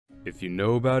If you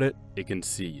know about it, it can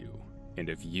see you. And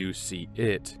if you see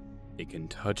it, it can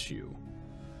touch you.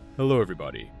 Hello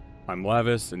everybody, I'm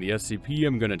Lavis, and the SCP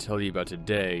I'm going to tell you about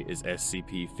today is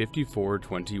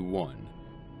SCP-5421.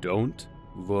 Don't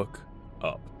look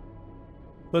up.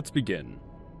 Let's begin.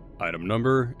 Item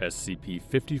number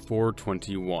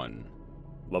SCP-5421.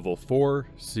 Level 4,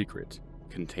 Secret.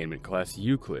 Containment Class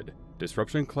Euclid.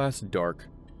 Disruption Class Dark.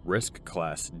 Risk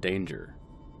Class Danger.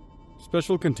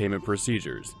 Special Containment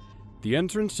Procedures. The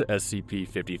entrance to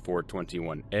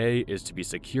SCP-5421-A is to be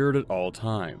secured at all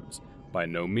times. By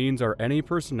no means are any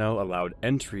personnel allowed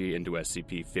entry into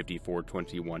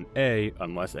SCP-5421-A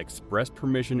unless express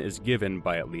permission is given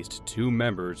by at least 2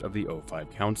 members of the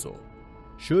O5 Council.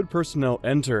 Should personnel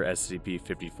enter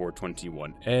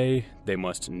SCP-5421-A, they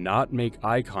must not make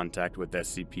eye contact with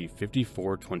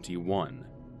SCP-5421.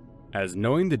 As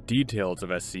knowing the details of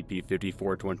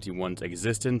SCP-5421's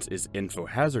existence is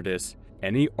infohazardous,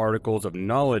 any articles of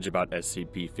knowledge about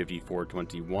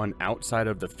SCP-5421 outside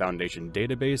of the Foundation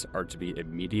database are to be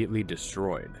immediately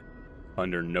destroyed.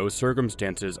 Under no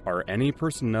circumstances are any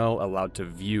personnel allowed to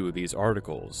view these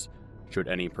articles. Should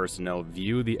any personnel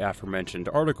view the aforementioned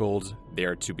articles, they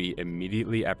are to be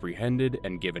immediately apprehended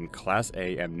and given Class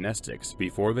A amnestics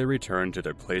before they return to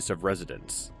their place of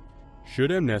residence.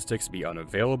 Should amnestics be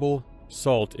unavailable,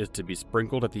 salt is to be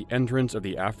sprinkled at the entrance of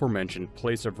the aforementioned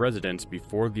place of residence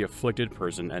before the afflicted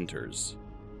person enters.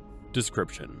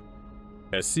 Description: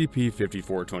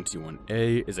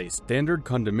 SCP-5421-A is a standard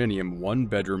condominium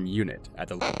 1-bedroom unit at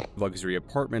the luxury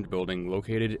apartment building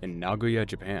located in Nagoya,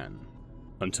 Japan.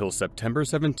 Until September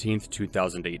 17,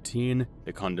 2018,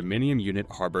 the condominium unit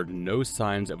harbored no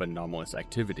signs of anomalous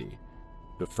activity.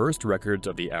 The first records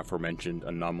of the aforementioned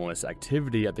anomalous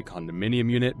activity at the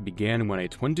condominium unit began when a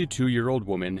 22-year-old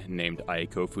woman named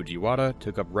Aiko Fujiwara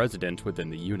took up residence within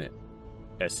the unit.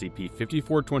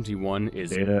 SCP-5421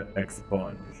 is data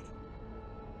expunged.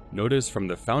 Notice from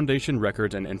the Foundation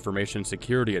Records and Information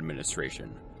Security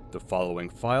Administration. The following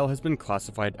file has been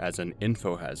classified as an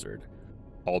infohazard.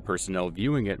 All personnel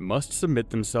viewing it must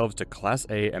submit themselves to Class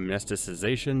A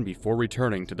amnesticization before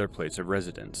returning to their place of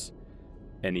residence.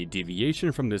 Any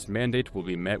deviation from this mandate will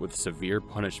be met with severe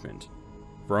punishment.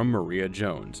 From Maria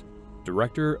Jones,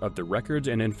 Director of the Records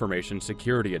and Information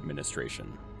Security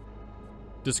Administration.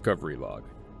 Discovery Log.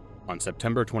 On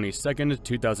September 22,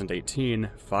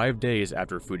 2018, 5 days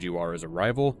after Fujiwara's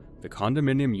arrival, the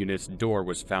condominium unit's door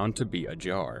was found to be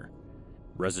ajar.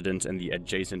 Residents in the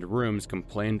adjacent rooms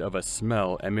complained of a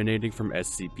smell emanating from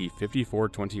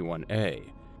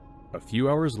SCP-5421-A. A few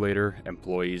hours later,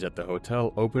 employees at the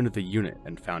hotel opened the unit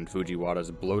and found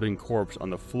Fujiwara's bloating corpse on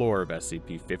the floor of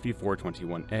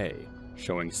SCP-5421-A,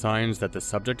 showing signs that the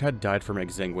subject had died from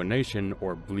exsanguination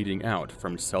or bleeding out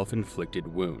from self-inflicted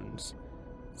wounds.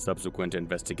 Subsequent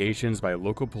investigations by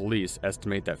local police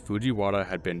estimate that Fujiwara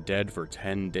had been dead for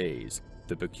 10 days,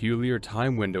 the peculiar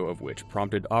time window of which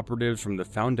prompted operatives from the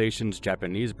Foundation's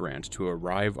Japanese branch to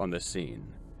arrive on the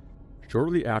scene.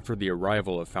 Shortly after the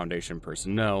arrival of Foundation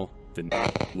personnel, the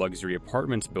luxury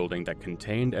apartments building that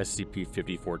contained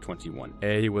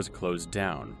SCP-5421-A was closed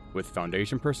down, with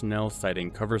Foundation personnel citing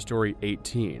Cover Story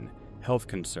 18, health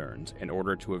concerns, in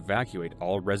order to evacuate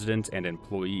all residents and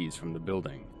employees from the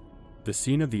building. The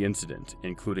scene of the incident,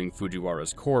 including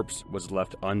Fujiwara's corpse, was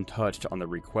left untouched on the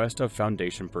request of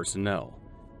Foundation personnel.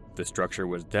 The structure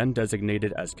was then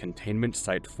designated as Containment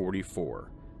Site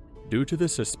 44. Due to the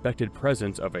suspected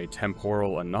presence of a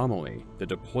temporal anomaly, the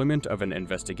deployment of an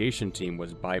investigation team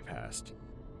was bypassed.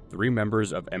 3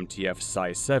 members of MTF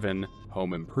Psi-7,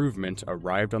 Home Improvement,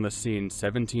 arrived on the scene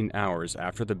 17 hours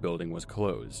after the building was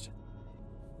closed.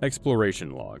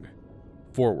 Exploration Log.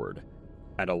 Forward.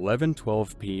 At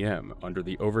 11:12 p.m., under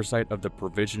the oversight of the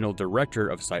Provisional Director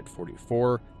of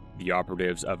Site-44, the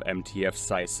operatives of MTF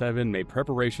Psi-7 made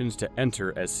preparations to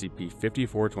enter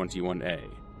SCP-5421-A.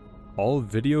 All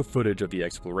video footage of the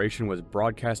exploration was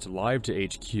broadcast live to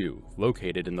HQ,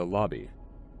 located in the lobby.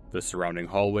 The surrounding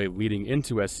hallway leading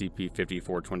into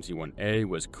SCP-5421-A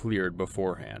was cleared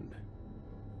beforehand.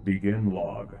 Begin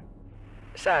log.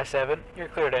 Psi-7, you're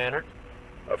clear to enter.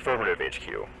 Affirmative,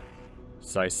 HQ.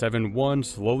 Psi-7-1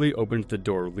 slowly opened the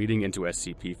door leading into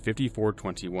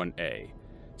SCP-5421-A.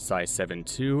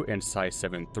 Psi-7-2 and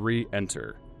Psi-7-3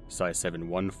 enter.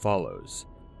 Psi-7-1 follows.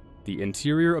 The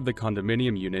interior of the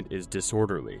condominium unit is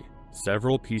disorderly.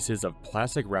 Several pieces of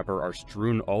plastic wrapper are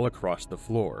strewn all across the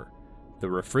floor.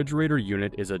 The refrigerator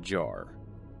unit is ajar.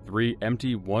 3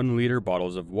 empty 1-liter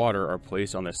bottles of water are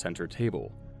placed on the center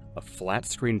table. A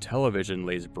flat-screen television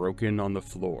lays broken on the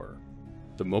floor.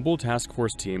 The Mobile Task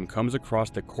Force team comes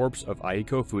across the corpse of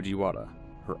Aiko Fujiwara.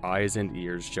 Her eyes and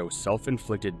ears show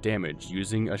self-inflicted damage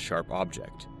using a sharp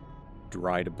object.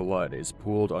 Dried blood is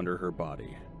pooled under her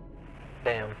body.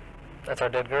 Damn, that's our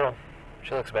dead girl.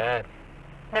 She looks bad.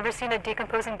 Never seen a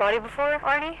decomposing body before,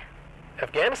 Arnie?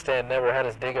 Afghanistan never had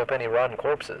us dig up any rotten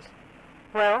corpses.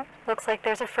 Well, looks like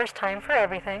there's a first time for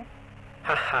everything.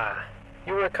 Haha,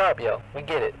 you were a cop, yo. We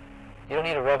get it. You don't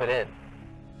need to rub it in.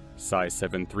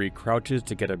 Psi-7-3 crouches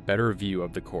to get a better view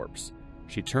of the corpse.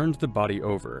 She turns the body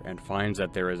over and finds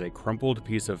that there is a crumpled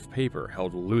piece of paper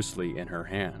held loosely in her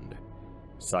hand.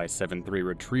 Psi-7-3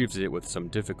 retrieves it with some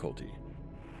difficulty.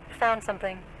 Found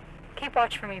something. Keep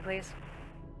watch for me, please.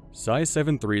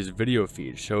 Psi-7-3's video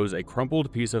feed shows a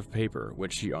crumpled piece of paper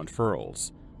which she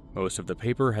unfurls. Most of the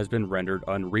paper has been rendered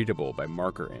unreadable by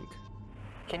marker ink.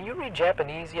 Can you read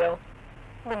Japanese, yo?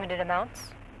 Limited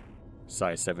amounts.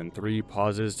 Psi-7-3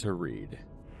 pauses to read.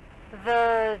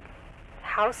 The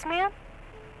houseman?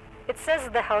 It says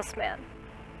the houseman.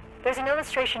 There's an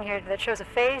illustration here that shows a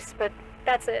face, but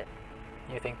that's it.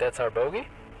 You think that's our bogey?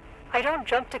 I don't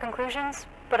jump to conclusions,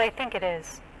 but I think it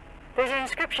is. There's an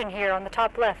inscription here on the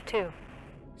top left, too.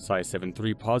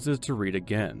 Psi-7-3 pauses to read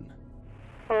again.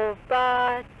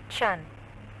 Oba-chan.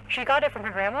 She got it from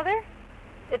her grandmother?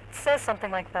 It says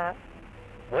something like that.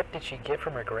 What did she get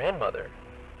from her grandmother?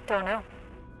 Don't know.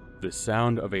 The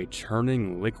sound of a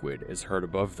churning liquid is heard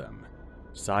above them.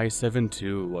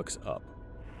 Psi-7-2 looks up.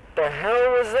 The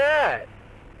hell was that?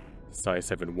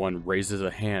 Psi-7-1 raises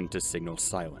a hand to signal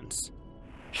silence.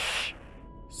 Shh.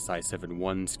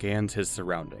 Psi-7-1 scans his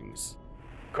surroundings.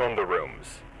 Comb the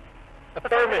rooms.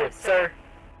 Affirmative, sir.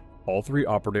 All three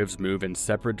operatives move in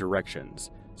separate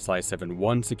directions.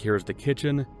 Psi-7-1 secures the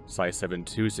kitchen,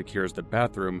 Psi-7-2 secures the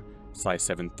bathroom,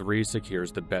 Psi-7-3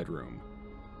 secures the bedroom.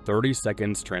 30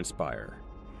 seconds transpire.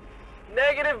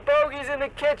 Negative bogeys in the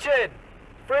kitchen!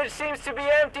 Fridge seems to be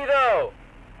empty, though!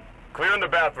 Clear in the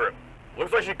bathroom.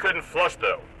 Looks like she couldn't flush,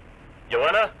 though.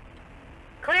 Yelena?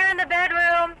 Clear in the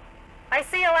bedroom! I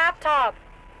see a laptop!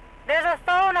 There's a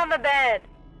phone on the bed!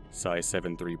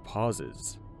 Psi-7-3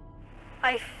 pauses.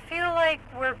 I feel like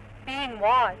we're being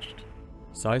watched.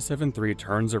 Psi-7-3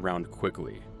 turns around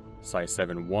quickly.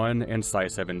 Psi-7-1 and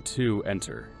Psi-7-2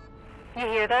 enter. You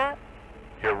hear that?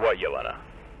 Hear what, Yelena?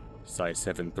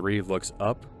 Psi-7-3 looks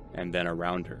up and then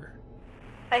around her.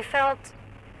 I felt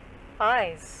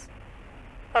eyes.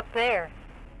 Up there.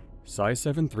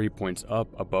 Psi-7-3 points up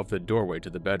above the doorway to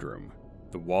the bedroom.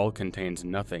 The wall contains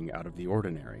nothing out of the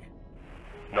ordinary.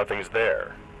 Nothing's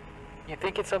there. You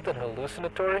think it's something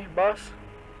hallucinatory, boss?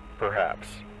 Perhaps.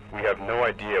 We have no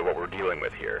idea what we're dealing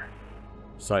with here.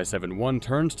 Psi-7-1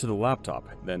 turns to the laptop,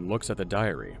 then looks at the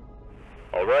diary.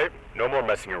 Alright, no more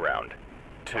messing around.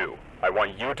 2. I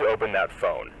want you to open that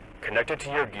phone, connect it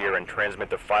to your gear, and transmit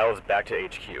the files back to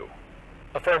HQ.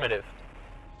 Affirmative.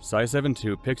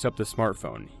 Psi-7-2 picks up the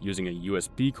smartphone, using a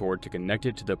USB cord to connect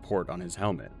it to the port on his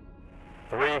helmet.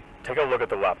 3. Take a look at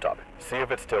the laptop. See if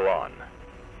it's still on.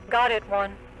 Got it,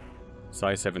 1.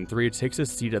 Psi-7-3 takes a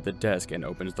seat at the desk and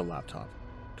opens the laptop.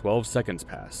 12 seconds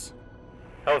pass.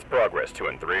 How's progress, 2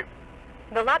 and 3?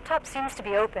 The laptop seems to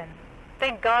be open.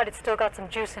 Thank God it's still got some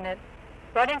juice in it.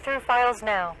 Running through files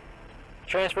now.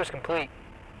 Transfer's complete.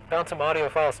 Found some audio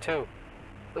files, too.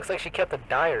 Looks like she kept a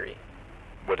diary.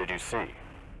 What did you see?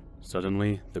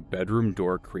 Suddenly, the bedroom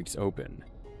door creaks open.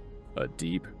 A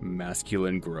deep,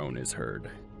 masculine groan is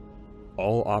heard.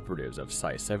 All operatives of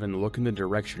Psi-7 look in the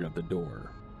direction of the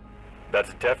door.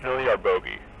 That's definitely our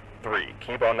bogey. 3.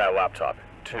 Keep on that laptop.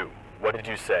 2. What did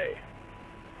you say?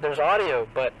 There's audio,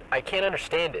 but I can't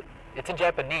understand it. It's in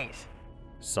Japanese.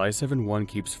 Psi-7-1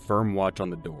 keeps firm watch on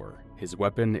the door. His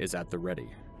weapon is at the ready.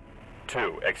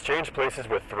 2. Exchange places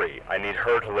with 3. I need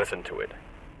her to listen to it.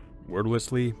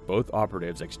 Wordlessly, both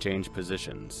operatives exchange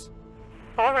positions.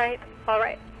 All right.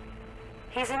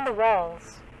 He's in the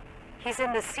walls. He's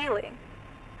in the ceiling.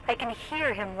 I can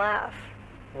hear him laugh.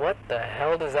 What the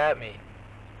hell does that mean?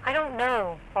 I don't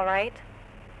know, all right?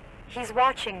 He's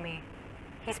watching me.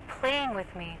 He's playing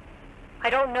with me. I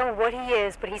don't know what he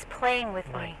is, but he's playing with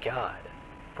My me. God.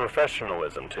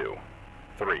 Professionalism, 2.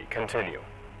 3. Continue.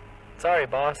 Sorry,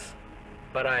 boss.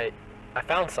 But I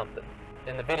found something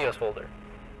in the videos folder.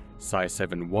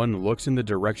 Psi-7-1 looks in the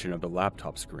direction of the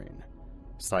laptop screen.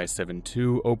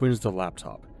 Psi-7-2 opens the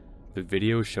laptop. The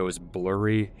video shows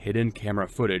blurry, hidden camera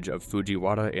footage of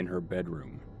Fujiwara in her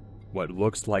bedroom. What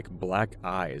looks like black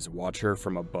eyes watch her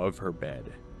from above her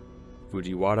bed.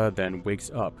 Fujiwara then wakes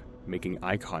up, making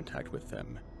eye contact with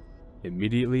them.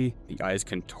 Immediately, the eyes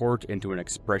contort into an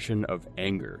expression of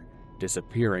anger,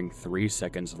 disappearing 3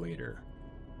 seconds later.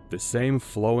 The same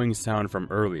flowing sound from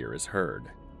earlier is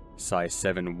heard.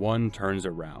 Psi-7-1 turns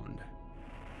around.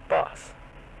 Boss,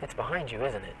 It's behind you,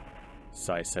 isn't it?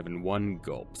 Psi-71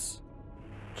 gulps.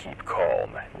 Keep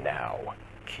calm, now.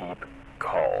 Keep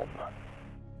calm.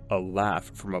 A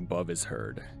laugh from above is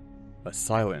heard. A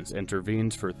silence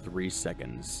intervenes for 3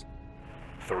 seconds.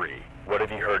 3. What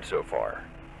have you heard so far?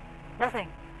 Nothing.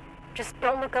 Just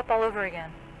don't look up all over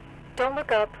again. Don't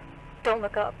look up. Don't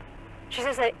look up. She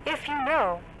says that if you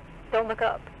know, don't look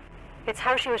up. It's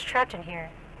how she was trapped in here.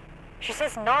 She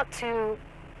says not to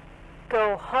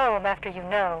go home after you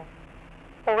know,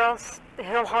 or else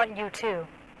he'll haunt you too.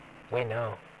 We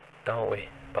know, don't we,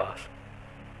 boss?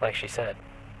 Like she said.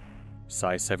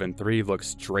 Psi-73 looks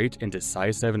straight into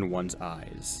Psi-71's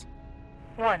eyes.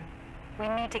 1. We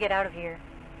need to get out of here.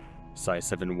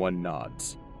 Psi-71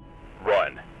 nods.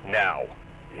 Run, now.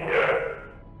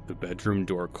 The bedroom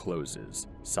door closes.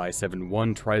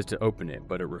 Psi-71 tries to open it,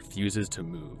 but it refuses to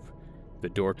move. The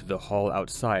door to the hall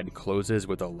outside closes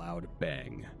with a loud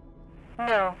bang.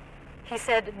 No. He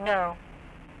said no.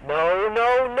 No,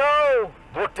 no, no!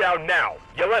 Look down now!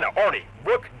 Yelena, Arnie,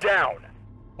 look down!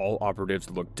 All operatives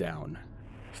look down.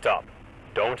 Stop.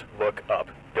 Don't look up.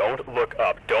 Don't look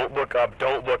up. Don't look up.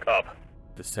 Don't look up.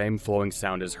 The same flowing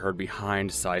sound is heard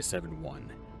behind Psi-71.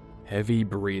 Heavy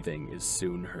breathing is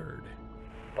soon heard.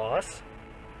 Boss?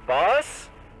 Boss?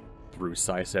 Through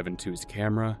Psi-72's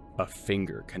camera, a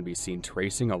finger can be seen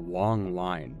tracing a long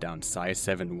line down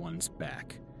Psi-71's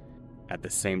back. At the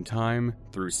same time,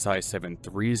 through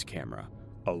Psi-73's camera,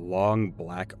 a long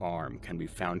black arm can be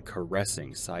found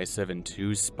caressing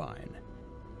Psi-72's spine.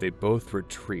 They both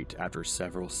retreat after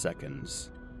several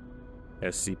seconds.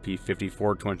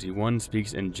 SCP-5421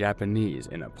 speaks in Japanese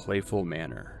in a playful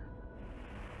manner.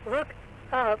 Look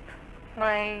up,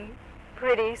 my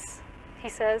pretties, he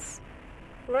says.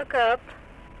 Look up.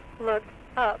 Look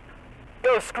up.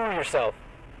 Go screw yourself.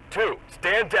 2.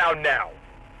 Stand down now.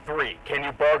 3. Can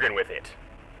you bargain with it?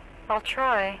 I'll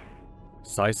try.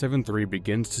 Psi-73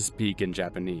 begins to speak in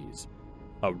Japanese.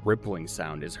 A rippling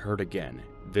sound is heard again,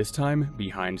 this time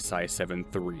behind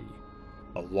Psi-73.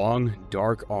 A long,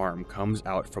 dark arm comes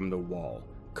out from the wall,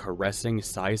 caressing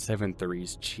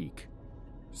Psi-73's cheek.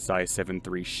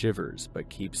 Psi-73 shivers but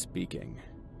keeps speaking.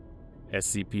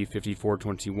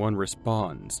 SCP-5421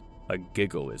 responds. A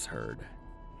giggle is heard.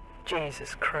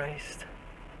 Jesus Christ.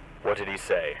 What did he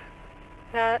say?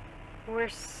 That we're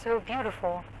so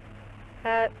beautiful.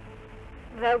 That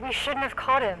we shouldn't have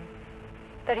caught him.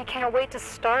 That he can't wait to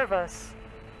starve us,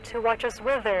 to watch us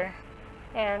wither,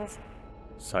 and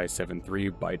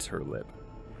Psi-73 bites her lip.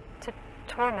 to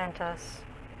torment us.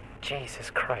 Jesus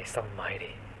Christ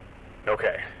almighty.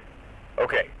 Okay.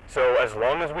 Okay, so as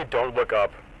long as we don't look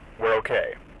up, we're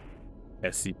okay.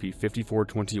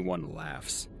 SCP-5421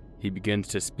 laughs. He begins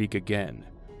to speak again.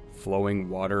 Flowing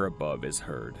water above is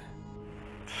heard.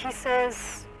 He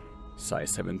says,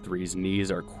 Psi-73's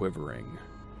knees are quivering.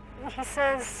 he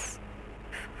says,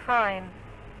 fine.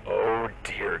 Oh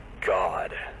dear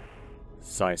God.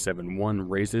 Psi-71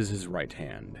 raises his right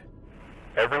hand.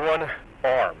 Everyone,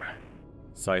 arm.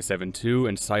 Psi-72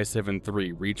 and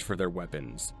Psi-73 reach for their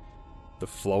weapons. The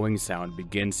flowing sound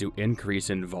begins to increase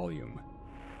in volume.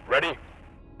 Ready?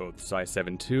 Both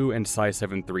Psi-72 and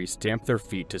Psi-73 stamp their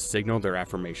feet to signal their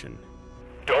affirmation.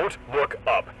 Don't look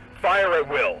up. Fire at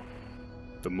will.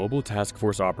 The Mobile Task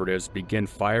Force operatives begin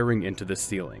firing into the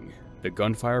ceiling. The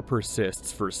gunfire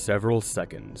persists for several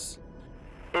seconds.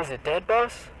 Is it dead,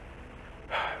 boss?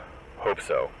 Hope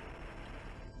so.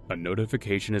 A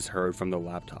notification is heard from the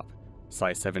laptop.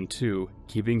 Psi-72,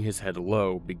 keeping his head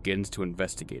low, begins to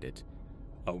investigate it.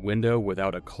 A window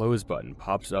without a close button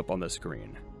pops up on the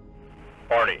screen.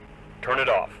 Arnie, turn it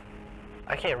off.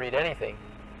 I can't read anything.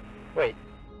 Wait,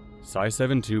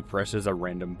 Psi-72 presses a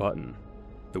random button.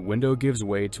 The window gives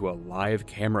way to a live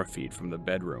camera feed from the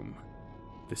bedroom.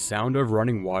 The sound of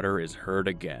running water is heard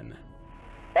again.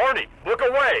 Arnie, look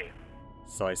away!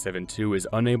 Psi-72 is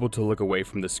unable to look away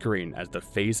from the screen as the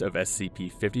face of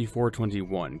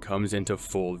SCP-5421 comes into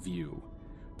full view.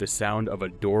 The sound of a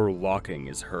door locking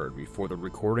is heard before the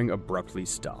recording abruptly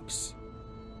stops.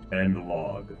 End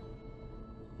log.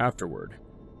 Afterward,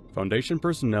 Foundation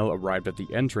personnel arrived at the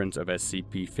entrance of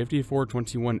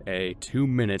SCP-5421-A 2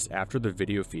 minutes after the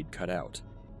video feed cut out.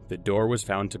 The door was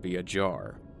found to be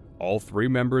ajar. All 3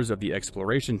 members of the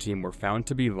exploration team were found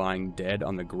to be lying dead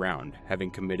on the ground,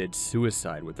 having committed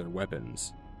suicide with their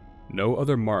weapons. No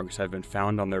other marks have been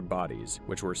found on their bodies,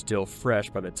 which were still fresh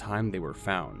by the time they were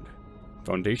found.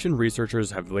 Foundation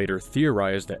researchers have later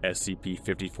theorized that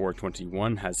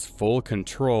SCP-5421 has full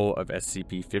control of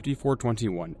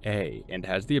SCP-5421-A and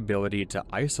has the ability to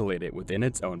isolate it within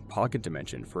its own pocket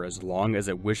dimension for as long as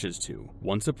it wishes to,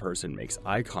 once a person makes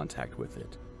eye contact with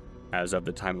it. As of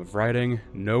the time of writing,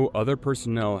 no other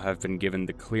personnel have been given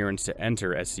the clearance to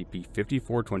enter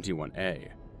SCP-5421-A.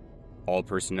 All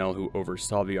personnel who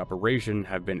oversaw the operation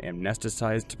have been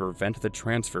amnesticized to prevent the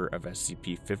transfer of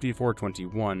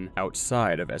SCP-5421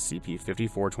 outside of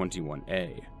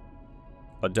SCP-5421-A.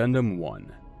 Addendum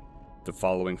 1. The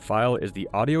following file is the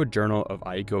audio journal of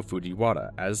Aiko Fujiwara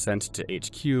as sent to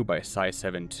HQ by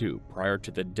Psi-7-2 prior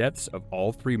to the deaths of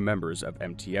all 3 members of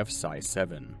MTF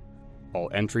Psi-7. All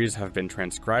entries have been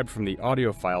transcribed from the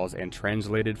audio files and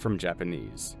translated from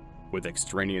Japanese, with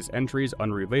extraneous entries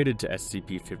unrelated to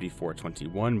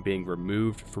SCP-5421 being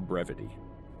removed for brevity.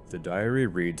 The diary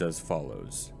reads as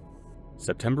follows.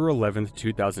 September 11th,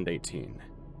 2018.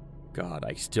 God,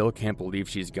 I still can't believe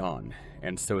she's gone,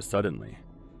 and so suddenly.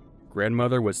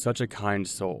 Grandmother was such a kind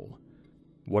soul.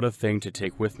 What a thing to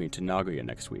take with me to Nagoya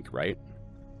next week, right?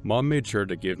 Mom made sure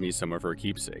to give me some of her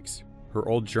keepsakes, her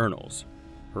old journals,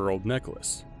 her old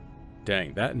necklace.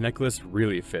 Dang, that necklace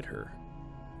really fit her.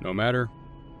 No matter.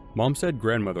 Mom said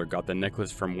grandmother got the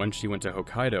necklace from when she went to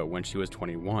Hokkaido when she was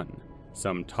 21.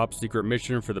 Some top secret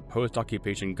mission for the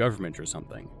post-occupation government or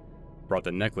something. Brought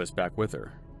the necklace back with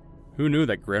her. Who knew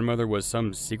that grandmother was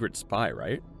some secret spy,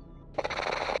 right?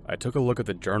 I took a look at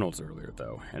the journals earlier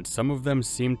though, and some of them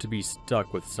seemed to be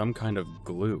stuck with some kind of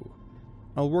glue.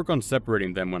 I'll work on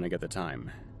separating them when I get the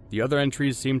time. The other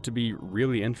entries seem to be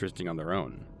really interesting on their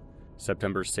own.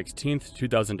 September 16th,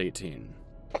 2018.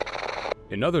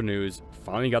 In other news,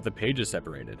 finally got the pages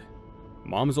separated.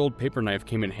 Mom's old paper knife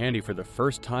came in handy for the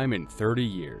first time in 30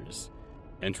 years.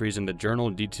 Entries in the journal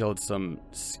detailed some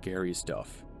scary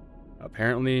stuff.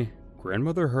 Apparently,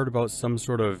 grandmother heard about some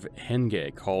sort of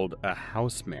henge called a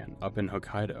houseman up in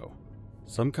Hokkaido.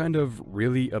 Some kind of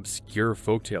really obscure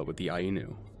folktale with the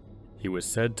Ainu. He was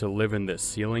said to live in the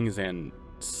ceilings and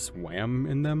swam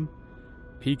in them,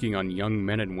 peeking on young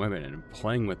men and women and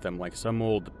playing with them like some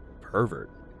old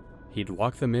pervert. He'd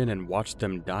lock them in and watch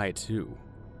them die too,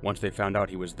 once they found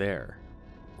out he was there.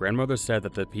 Grandmother said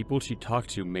that the people she talked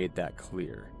to made that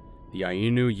clear. The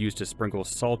Ainu used to sprinkle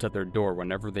salt at their door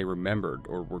whenever they remembered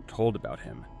or were told about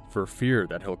him, for fear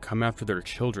that he'll come after their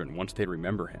children once they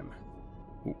remember him.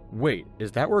 Wait,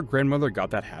 is that where grandmother got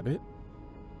that habit?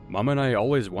 Mom and I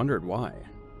always wondered why.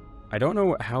 I don't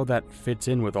know how that fits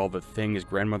in with all the things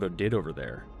grandmother did over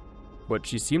there, but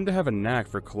she seemed to have a knack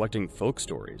for collecting folk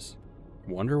stories.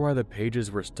 Wonder why the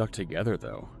pages were stuck together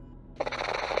though.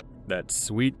 That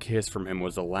sweet kiss from him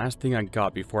was the last thing I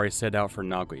got before I set out for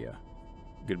Nagoya.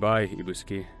 Goodbye,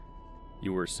 Ibusuki.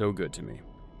 You were so good to me.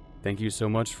 Thank you so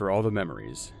much for all the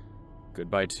memories.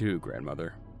 Goodbye too,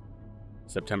 grandmother.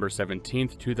 September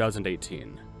 17th,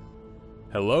 2018.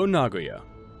 Hello, Nagoya.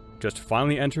 Just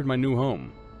finally entered my new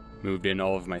home. Moved in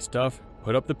all of my stuff,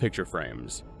 put up the picture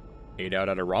frames. Ate out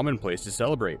at a ramen place to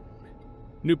celebrate.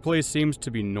 New place seems to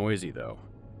be noisy though.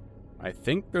 I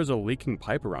think there's a leaking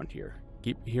pipe around here.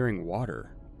 Keep hearing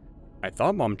water. I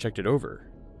thought Mom checked it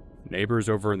over. Neighbors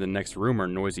over in the next room are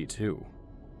noisy too.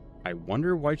 I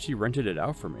wonder why she rented it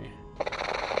out for me.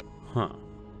 Huh.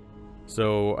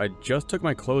 So I just took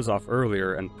my clothes off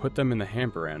earlier and put them in the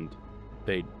hamper and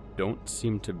they don't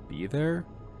seem to be there?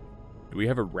 Do we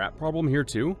have a rat problem here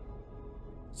too?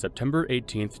 September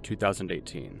 18th,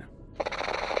 2018.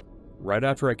 Right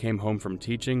after I came home from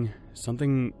teaching,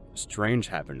 something strange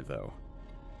happened though.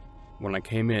 When I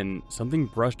came in, something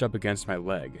brushed up against my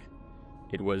leg.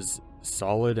 It was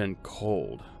solid and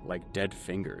cold, like dead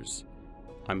fingers.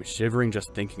 I'm shivering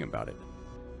just thinking about it.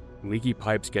 Leaky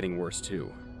pipes getting worse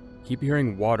too. Keep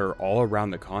hearing water all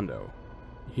around the condo.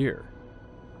 Here.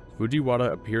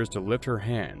 Fujiwara appears to lift her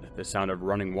hand. The sound of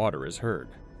running water is heard.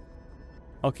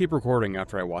 I'll keep recording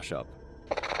after I wash up.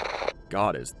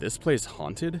 God, is this place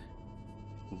haunted?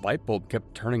 Light bulb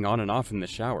kept turning on and off in the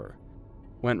shower.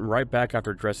 Went right back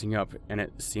after dressing up, and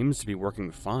it seems to be working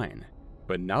fine.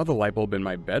 But now the light bulb in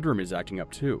my bedroom is acting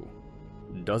up too.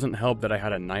 Doesn't help that I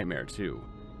had a nightmare too.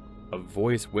 A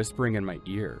voice whispering in my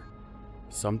ear.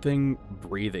 Something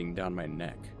breathing down my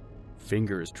neck.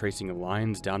 Fingers tracing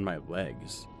lines down my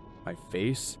legs. My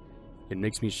face, it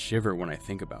makes me shiver when I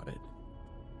think about it.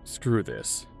 Screw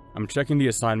this. I'm checking the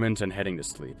assignment and heading to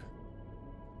sleep.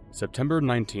 September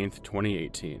 19th,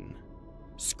 2018.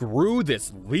 Screw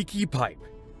this leaky pipe.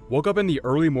 Woke up in the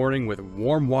early morning with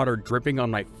warm water dripping on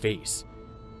my face.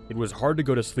 It was hard to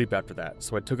go to sleep after that,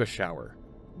 so I took a shower.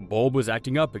 Bulb was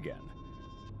acting up again.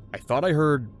 I thought I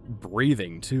heard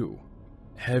breathing too.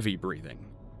 Heavy breathing.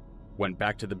 Went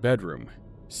back to the bedroom.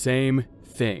 Same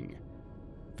thing.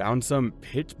 Found some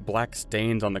pitch black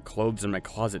stains on the clothes in my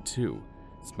closet too.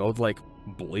 Smelled like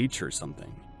bleach or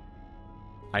something.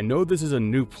 I know this is a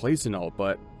new place and all,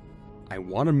 but I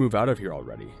want to move out of here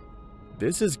already.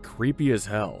 This is creepy as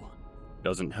hell.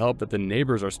 Doesn't help that the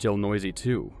neighbors are still noisy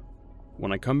too.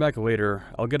 When I come back later,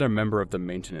 I'll get a member of the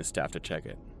maintenance staff to check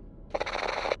it.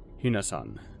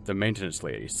 Hina-san, the maintenance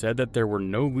lady, said that there were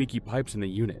no leaky pipes in the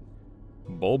unit.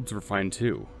 Bulbs were fine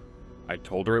too. I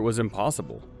told her it was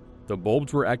impossible. The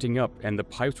bulbs were acting up and the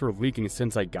pipes were leaking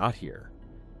since I got here.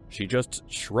 She just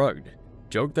shrugged,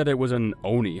 joked that it was an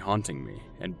Oni haunting me,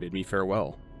 and bid me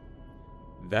farewell.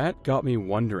 That got me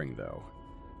wondering though,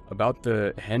 about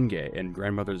the henge in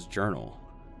grandmother's journal.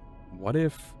 What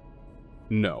if...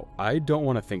 No, I don't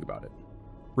want to think about it.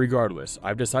 Regardless,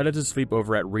 I've decided to sleep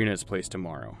over at Rina's place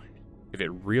tomorrow. If it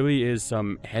really is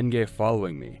some henge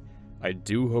following me, I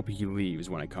do hope he leaves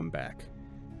when I come back.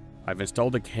 I've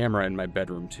installed a camera in my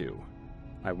bedroom too.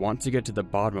 I want to get to the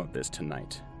bottom of this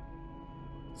tonight.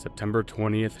 September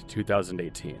 20th,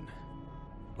 2018.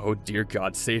 Oh dear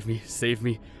God, save me, save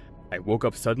me. I woke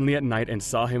up suddenly at night and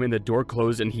saw him in the door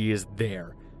closed and he is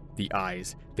there. The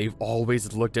eyes, they've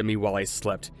always looked at me while I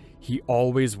slept. He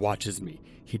always watches me.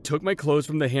 He took my clothes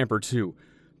from the hamper too.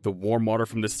 The warm water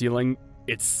from the ceiling,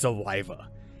 it's saliva.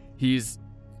 The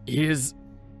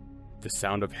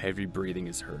sound of heavy breathing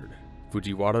is heard.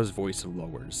 Fujiwara's voice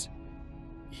lowers.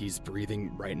 He's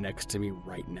breathing right next to me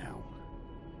right now.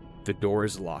 The door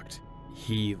is locked.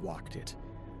 He locked it.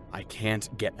 I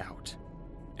can't get out.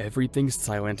 Everything's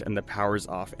silent and the power's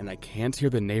off and I can't hear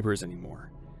the neighbors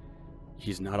anymore.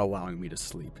 He's not allowing me to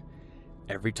sleep.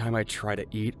 Every time I try to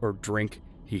eat or drink,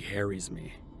 he harries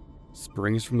me.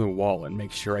 Springs from the wall and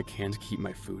makes sure I can't keep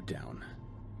my food down.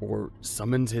 Or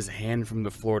summons his hand from the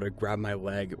floor to grab my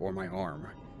leg or my arm.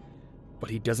 But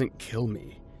he doesn't kill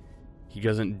me. He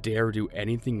doesn't dare do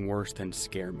anything worse than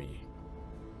scare me.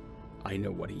 I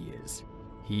know what he is.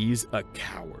 He's a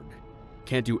coward.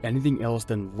 Can't do anything else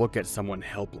than look at someone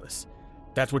helpless.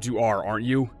 That's what you are, aren't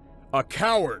you? A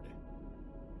coward!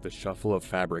 The shuffle of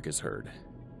fabric is heard.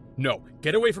 No,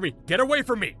 get away from me! Get away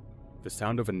from me! The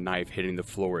sound of a knife hitting the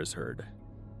floor is heard.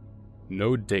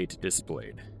 No date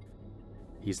displayed.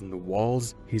 He's in the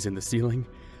walls, he's in the ceiling.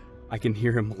 I can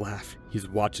hear him laugh. He's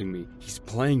watching me. He's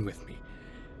playing with me.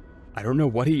 I don't know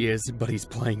what he is, but he's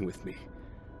playing with me.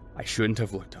 I shouldn't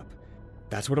have looked up.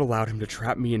 That's what allowed him to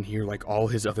trap me in here like all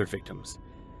his other victims.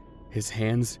 His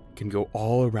hands can go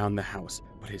all around the house,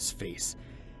 but his face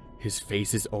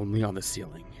is only on the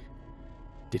ceiling.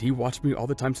 Did he watch me all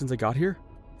the time since I got here?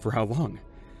 For how long?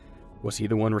 Was he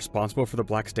the one responsible for the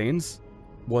black stains?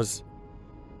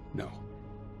 No.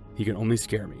 He can only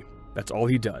scare me. That's all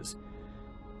he does.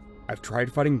 I've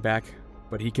tried fighting back,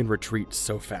 but he can retreat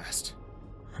so fast.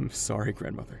 I'm sorry,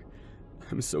 grandmother.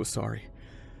 I'm so sorry.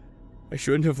 I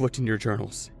shouldn't have looked in your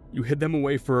journals. You hid them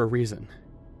away for a reason.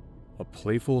 A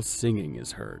playful singing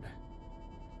is heard.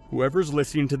 Whoever's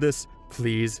listening to this,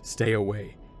 please stay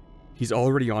away. He's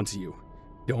already onto you.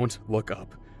 Don't look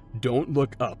up. Don't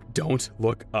look up. Don't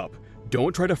look up.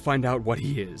 Don't try to find out what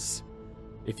he is.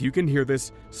 If you can hear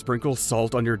this, sprinkle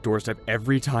salt on your doorstep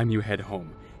every time you head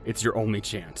home. It's your only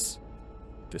chance.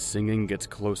 The singing gets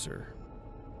closer.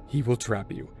 He will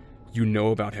trap you. You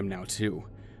know about him now too.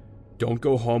 Don't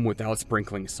go home without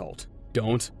sprinkling salt.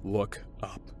 Don't look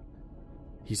up.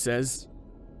 He says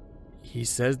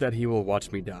that he will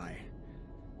watch me die.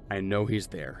 I know he's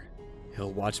there.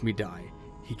 He'll watch me die.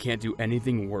 He can't do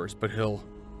anything worse, but he'll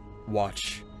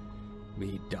watch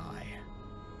me die.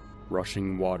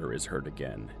 Rushing water is heard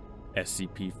again.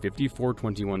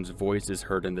 SCP-5421's voice is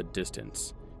heard in the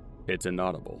distance. It's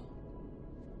inaudible.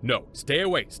 No, stay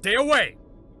away! Stay away!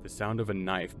 The sound of a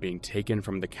knife being taken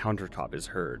from the countertop is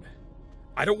heard.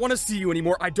 I don't want to see you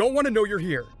anymore. I don't want to know you're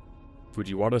here.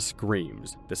 Fujiwara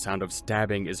screams. The sound of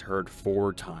stabbing is heard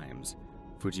 4 times.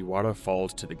 Fujiwara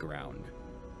falls to the ground.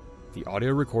 The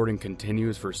audio recording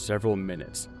continues for several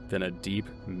minutes, then a deep,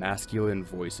 masculine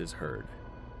voice is heard.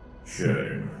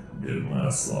 Shame. Didn't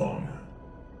last long.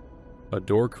 A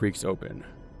door creaks open.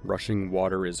 Rushing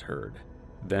water is heard.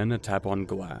 Then a tap on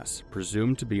glass,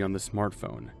 presumed to be on the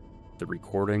smartphone. The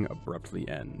recording abruptly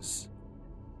ends.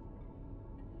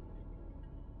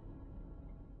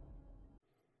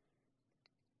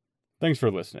 Thanks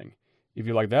for listening. If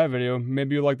you like that video,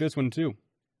 maybe you'll like this one too.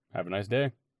 Have a nice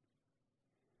day.